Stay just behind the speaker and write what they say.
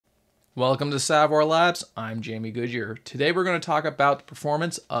Welcome to Savoir Labs. I'm Jamie Goodyear. Today we're going to talk about the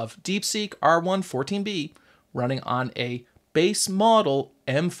performance of DeepSeek R114B running on a base model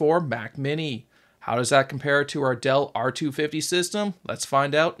M4 Mac Mini. How does that compare to our Dell R250 system? Let's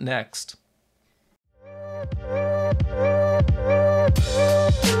find out next.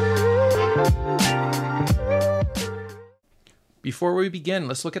 Before we begin,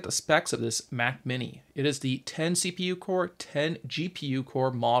 let's look at the specs of this Mac Mini. It is the 10 CPU core, 10 GPU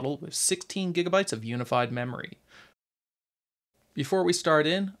core model with 16 gigabytes of unified memory. Before we start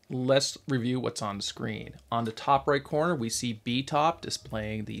in, let's review what's on the screen. On the top right corner, we see BTOP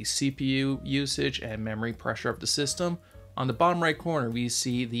displaying the CPU usage and memory pressure of the system. On the bottom right corner, we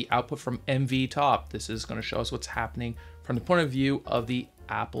see the output from NVTOP. This is going to show us what's happening from the point of view of the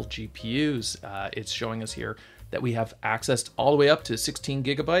Apple GPUs. It's showing us here that we have accessed all the way up to 16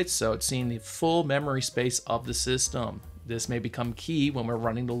 gigabytes, so it's seeing the full memory space of the system. This may become key when we're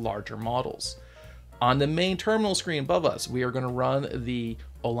running the larger models. On the main terminal screen above us, we are going to run the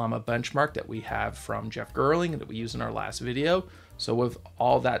Ollama Benchmark that we have from Jeff Gerling that we used in our last video. So with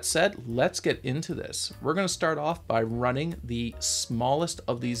all that said, let's get into this. We're going to start off by running the smallest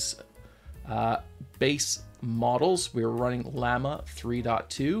of these base models. We're running Llama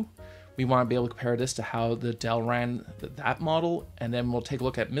 3.2. We want to be able to compare this to how the Dell ran that model, and then we'll take a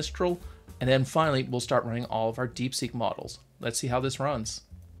look at Mistral, and then finally we'll start running all of our DeepSeek models. Let's see how this runs.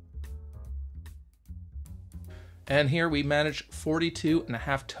 And here we manage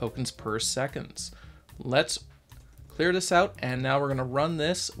 42.5 tokens per second. Let's clear this out, and now we're going to run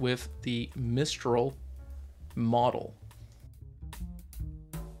this with the Mistral model.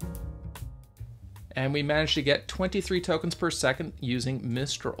 And we managed to get 23 tokens per second using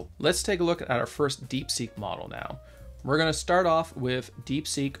Mistral. Let's take a look at our first DeepSeek model now. We're going to start off with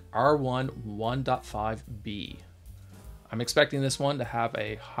DeepSeek R1 1.5B. I'm expecting this one to have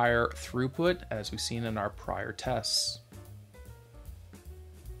a higher throughput as we've seen in our prior tests.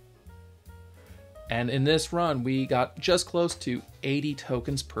 And in this run, we got just close to 80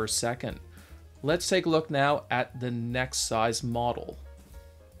 tokens per second. Let's take a look now at the next size model.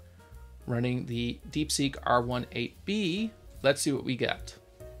 Running the DeepSeek R18B, let's see what we get.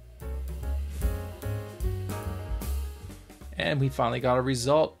 And we finally got a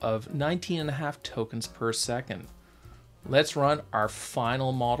result of 19.5 tokens per second. Let's run our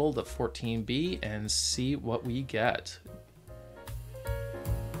final model, the 14B, and see what we get.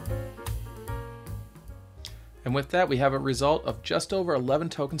 And with that, we have a result of just over 11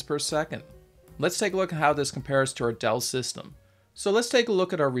 tokens per second. Let's take a look at how this compares to our Dell system. So let's take a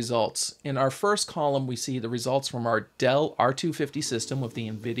look at our results. In our first column, we see the results from our Dell R250 system with the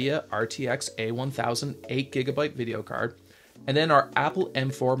Nvidia RTX A1000 8GB video card, and then our Apple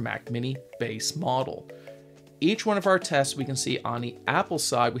M4 Mac Mini base model. Each one of our tests, we can see on the Apple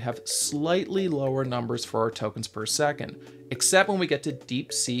side, we have slightly lower numbers for our tokens per second, except when we get to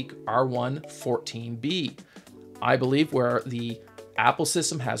DeepSeek R114B. I believe where the Apple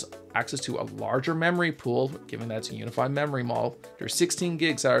system has access to a larger memory pool, given that it's a unified memory model. There's 16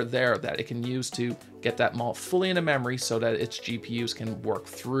 gigs that are there that it can use to get that model fully into memory so that its GPUs can work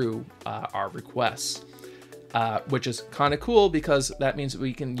through our requests, which is kind of cool because that means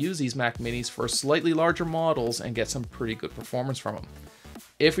we can use these Mac Minis for slightly larger models and get some pretty good performance from them.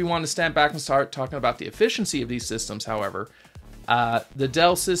 If we want to stand back and start talking about the efficiency of these systems, however, the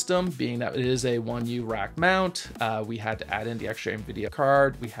Dell system, being that it is a 1U rack mount, we had to add in the extra Nvidia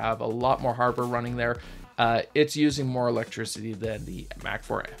card. We have a lot more hardware running there. It's using more electricity than the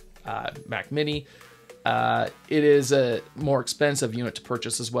Mac Mini. It is a more expensive unit to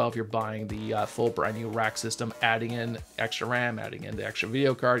purchase as well if you're buying the full brand new rack system, adding in extra RAM, adding in the extra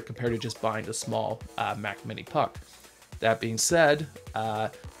video card, compared to just buying the small Mac Mini puck. That being said,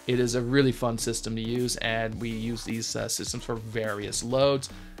 it is a really fun system to use, and we use these systems for various loads.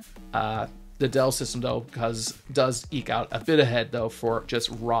 The Dell system, though, does eke out a bit ahead, though, for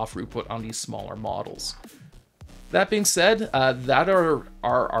just raw throughput on these smaller models. That being said, that are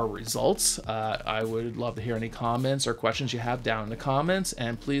our results. I would love to hear any comments or questions you have down in the comments,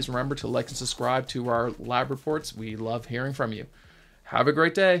 and please remember to like and subscribe to our lab reports. We love hearing from you. Have a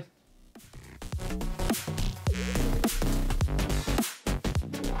great day.